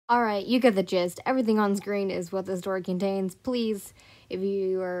Alright, you get the gist. Everything on screen is what the story contains. Please, if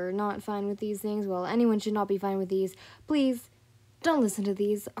you are not fine with these things, well, anyone should not be fine with these. Please, don't listen to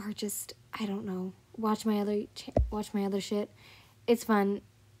these, or just, I don't know, watch my other shit. It's fun.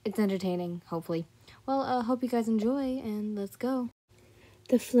 It's entertaining, hopefully. Well, hope you guys enjoy, and let's go.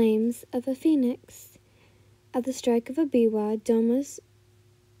 The flames of a phoenix. At the strike of a biwa, Doma's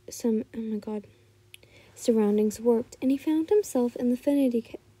surroundings warped, and he found himself in the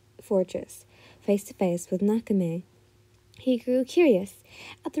Finity Fortress, face to face with Nakame. He grew curious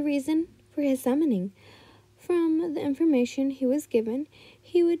at the reason for his summoning. From the information he was given,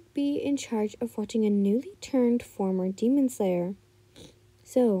 he would be in charge of watching a newly turned former demon slayer.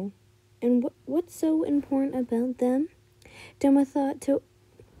 So, and what's so important about them? Doma thought to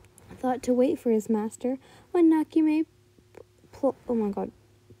wait for his master when Nakame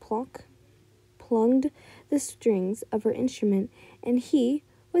plugged the strings of her instrument, and he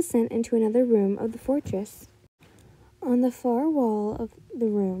was sent into another room of the fortress. On the far wall of the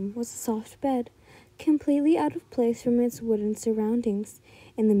room was a soft bed, completely out of place from its wooden surroundings.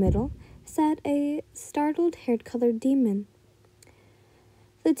 In the middle sat a startled, hair-colored demon.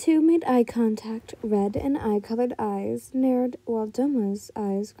 The two made eye contact. Red and eye-colored eyes narrowed while Doma's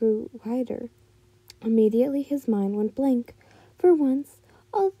eyes grew wider. Immediately his mind went blank. For once,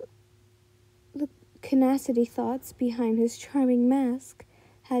 all the canacity thoughts behind his charming mask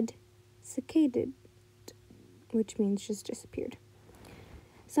had saccaded, which means just disappeared.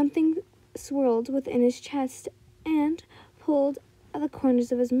 Something swirled within his chest and pulled at the corners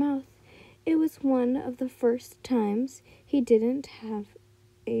of his mouth. It was one of the first times he didn't have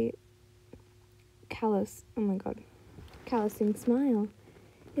a callousing smile.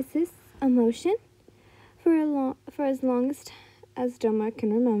 Is this emotion? For as long as Doma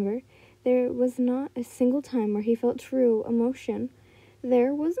can remember, there was not a single time where he felt true emotion.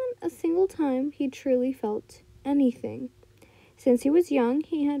 There wasn't a single time he truly felt anything. Since he was young,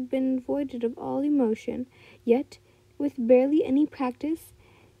 he had been voided of all emotion, yet with barely any practice,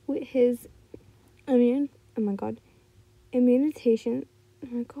 with his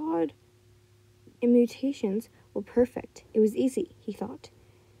immutations were perfect. It was easy, he thought.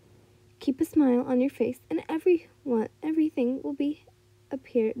 Keep a smile on your face, and everything will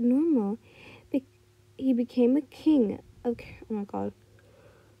appear normal. He became a king of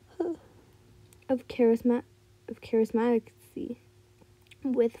charismacy,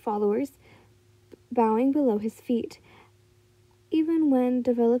 with followers bowing below his feet. Even when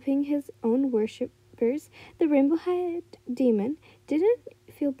developing his own worshippers, the rainbow-eyed demon didn't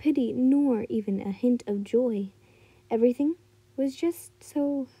feel pity nor even a hint of joy. Everything was just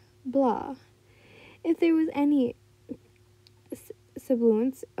so blah. If there was any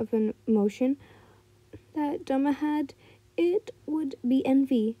semblance of an emotion that Doma had, it would be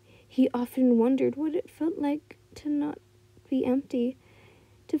envy. He often wondered what it felt like to not be empty,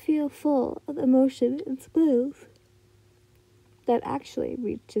 to feel full of emotion and smiles that actually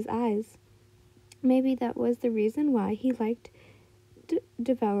reached his eyes. Maybe that was the reason why he liked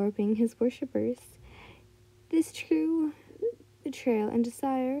devouring his worshippers. This true betrayal and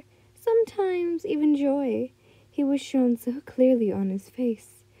desire, sometimes even joy, he was shown so clearly on his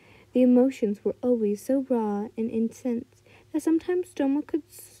face. The emotions were always so raw and intense that sometimes Doma could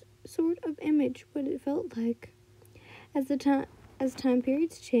sort of image what it felt like. As time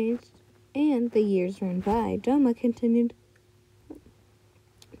periods changed and the years ran by, Doma continued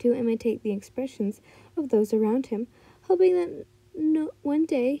to imitate the expressions of those around him, hoping that one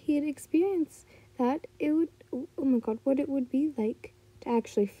day he'd experience what it would be like to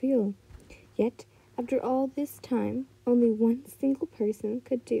actually feel. Yet, after all this time, only one single person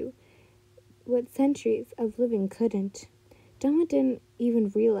could do what centuries of living couldn't. Doma didn't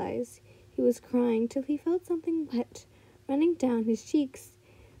even realize he was crying till he felt something wet running down his cheeks.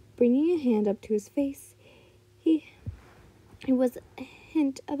 Bringing a hand up to his face, it was a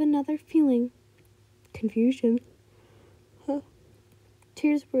hint of another feeling. Confusion.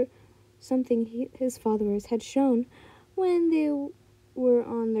 Tears were something his followers had shown when they were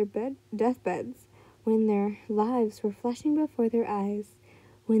on their deathbeds, when their lives were flashing before their eyes,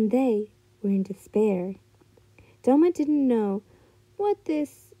 when they were in despair. Doma didn't know what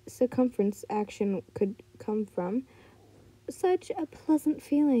this circumference action could come from. Such a pleasant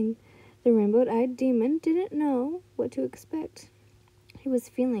feeling. The rainbow-eyed demon didn't know what to expect. He was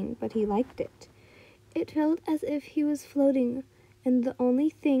feeling, but he liked it. It felt as if he was floating, and the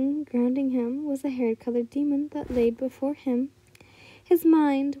only thing grounding him was the hair-colored demon that laid before him. His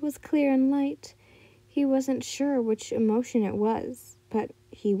mind was clear and light. He wasn't sure which emotion it was, but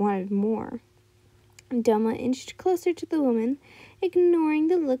he wanted more. Doma inched closer to the woman, ignoring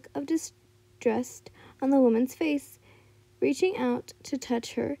the look of distress on the woman's face. Reaching out to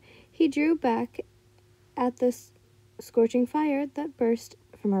touch her, he drew back at the scorching fire that burst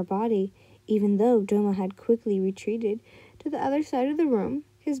from her body. Even though Doma had quickly retreated to the other side of the room,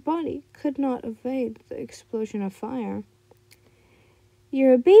 his body could not evade the explosion of fire.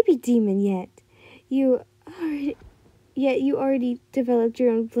 "You're a baby demon yet. You already, Yet you already developed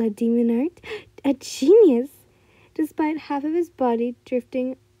your own blood demon art. A genius!" Despite half of his body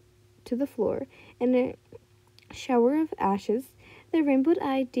drifting to the floor in a shower of ashes, the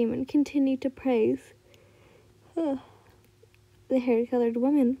rainbow-eyed demon continued to praise the hair-colored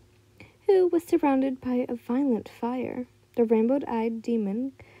woman, who was surrounded by a violent fire. The rainbow-eyed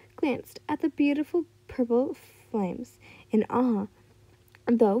demon glanced at the beautiful purple flames in awe.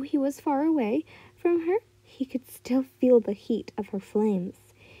 Though he was far away from her, he could still feel the heat of her flames.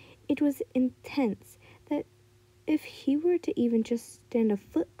 It was intense that if he were to even just stand a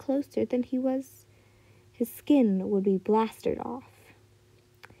foot closer than he was, his skin would be blasted off.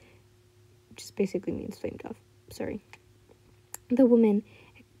 Just basically means flamed off. Sorry. The woman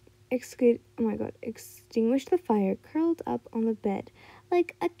extinguished the fire, curled up on the bed.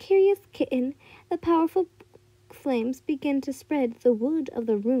 Like a curious kitten, the powerful flames began to spread, the wood of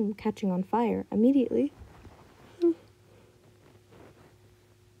the room catching on fire immediately.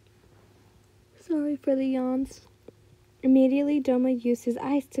 Sorry for the yawns. Immediately, Doma used his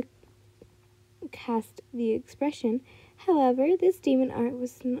eyes to cast the expression. However, this demon art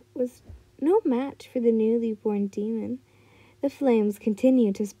was no match for the newly born demon. The flames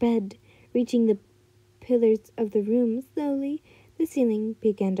continued to spread, reaching the pillars of the room. Slowly, the ceiling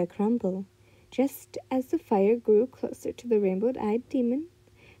began to crumble. Just as the fire grew closer to the rainbow-eyed demon,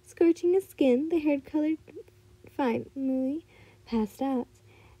 scorching his skin, the hair-colored finally passed out.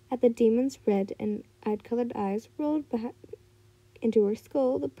 As the demon's red and eye-colored eyes rolled back into her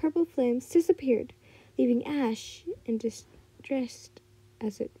skull, the purple flames disappeared, leaving ash and distressed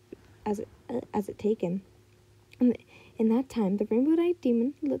as it taken. In that time, the rainbow-eyed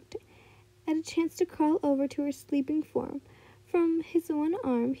demon looked at a chance to crawl over to her sleeping form. From his one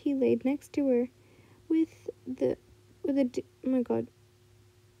arm, he laid next to her, with the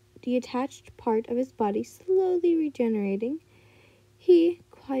attached part of his body slowly regenerating. He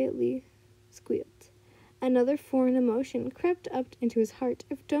quietly squealed. Another foreign emotion crept up into his heart.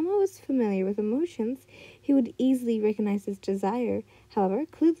 If Doma was familiar with emotions, he would easily recognize his desire. However,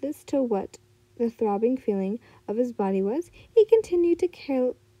 clueless to what the throbbing feeling of his body was, he continued to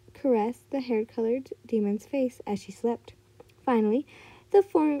caress the hair-colored demon's face as she slept. Finally, the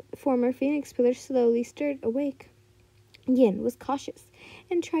former phoenix pillar slowly stirred awake. Yin was cautious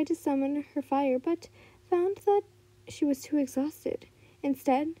and tried to summon her fire, but found that she was too exhausted.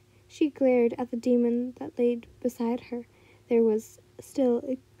 Instead, she glared at the demon that lay beside her. There was still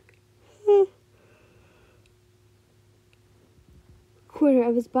a quarter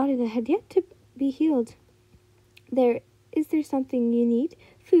of his body that had yet to be healed. Is there something you need?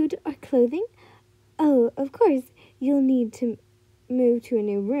 Food or clothing? Oh, of course, you'll need to move to a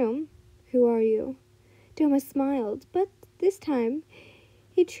new room. Who are you? Doma smiled, but this time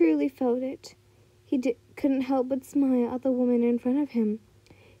he truly felt it. He couldn't help but smile at the woman in front of him.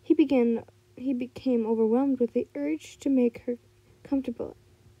 He became overwhelmed with the urge to make her comfortable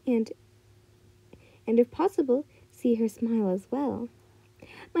and if possible, see her smile as well.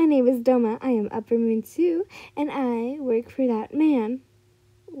 My name is Doma. I am Upper Moon 2, and I work for that man.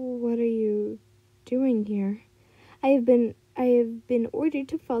 What are you doing here? I have been ordered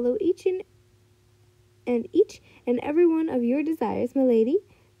to follow each and every one of your desires, milady.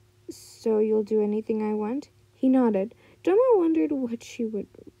 So you'll do anything I want? He nodded. Doma wondered what she would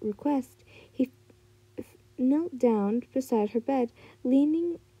request. He knelt down beside her bed,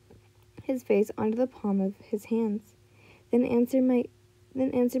 leaning his face onto the palm of his hands. Then answer my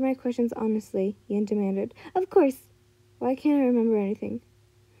questions honestly, Yin demanded. Of course. Why can't I remember anything?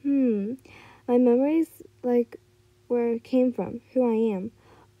 My memories, like where I came from, who I am.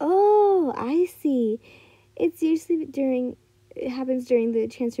 Oh, I see. It happens during the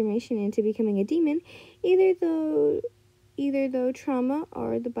transformation into becoming a demon, either though trauma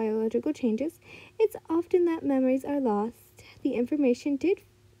or the biological changes. It's often that memories are lost. The information did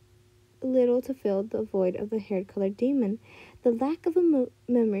little to fill the void of the hair-colored demon. The lack of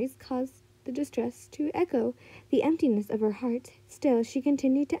memories caused the distress to echo the emptiness of her heart. Still, she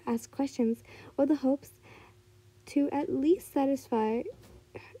continued to ask questions with the hopes to at least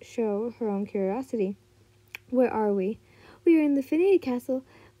show her own curiosity. Where are we? We are in the Infinity Castle,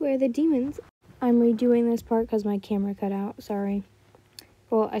 where the demons... I'm redoing this part because my camera cut out. Sorry.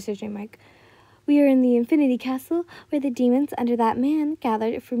 Well, I switched my mic. We are in the Infinity Castle, where the demons under that man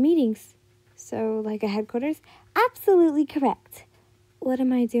gathered for meetings. So, like a headquarters? Absolutely correct. What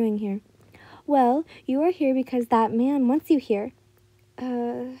am I doing here? Well, you are here because that man wants you here.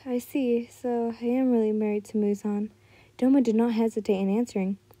 I see. So I am really married to Muzan. Doma did not hesitate in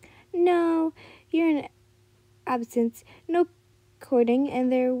answering. No, you're in absence. No courting, and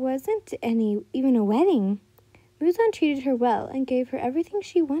there wasn't even a wedding. Muzan treated her well and gave her everything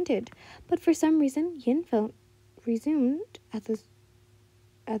she wanted, but for some reason Yin felt resumed at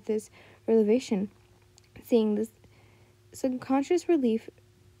this revelation. Seeing this subconscious relief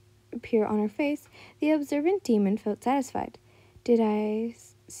appear on her face, the observant demon felt satisfied. Did I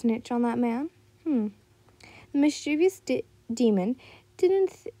snitch on that man? The mischievous demon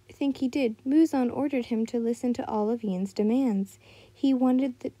didn't think he did. Muzan ordered him to listen to all of Yin's demands. She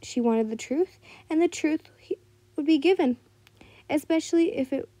wanted the truth, and the truth would be given, especially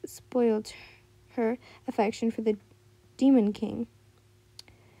if it spoiled her affection for the Demon King.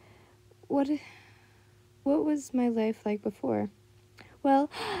 What was my life like before? Well,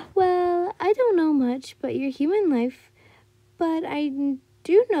 I don't know much but your human life, but I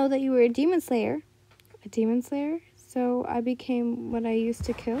do know that you were a demon slayer. A demon slayer? So I became what I used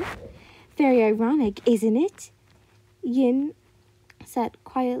to kill? Very ironic, isn't it? Yin sat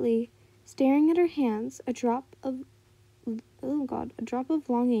quietly, staring at her hands, a drop of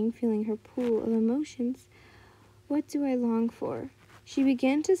longing filling her pool of emotions. What do I long for? She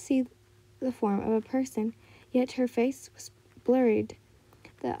began to see the form of a person, yet her face was blurred.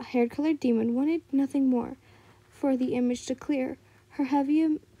 The hair-colored demon wanted nothing more for the image to clear. Her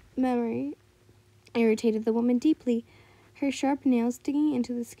heavy memory irritated the woman deeply, her sharp nails digging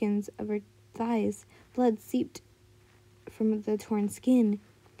into the skins of her thighs. Blood seeped from the torn skin.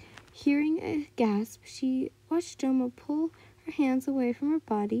 Hearing a gasp, she watched Doma pull her hands away from her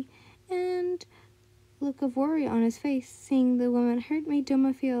body, and look of worry on his face. Seeing the woman hurt made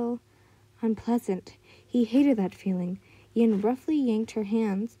Doma feel unpleasant. He hated that feeling. Yin roughly yanked her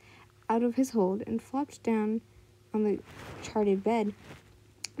hands out of his hold and flopped down on the charted bed.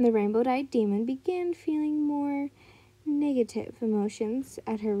 The rainbow-dyed demon began feeling more negative emotions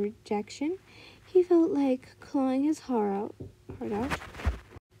at her rejection. He felt like clawing his heart out.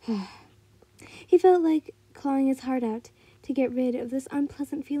 He felt like clawing his heart out to get rid of this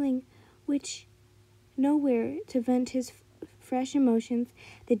unpleasant feeling, which nowhere to vent his fresh emotions.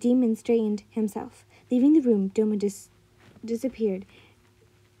 The demon straightened himself. Leaving the room, Doma disappeared,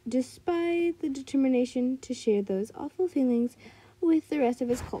 despite the determination to share those awful feelings with the rest of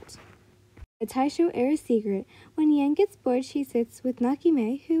his cult. A Taisho era secret. When Yen gets bored, she sits with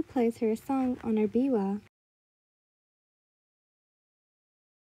Nakime, who plays her a song on her biwa.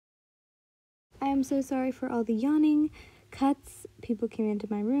 I am so sorry for all the yawning, cuts, people came into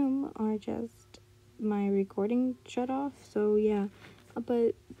my room, or just my recording shut off, so yeah.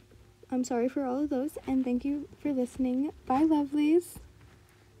 But I'm sorry for all of those, and thank you for listening. Bye, lovelies.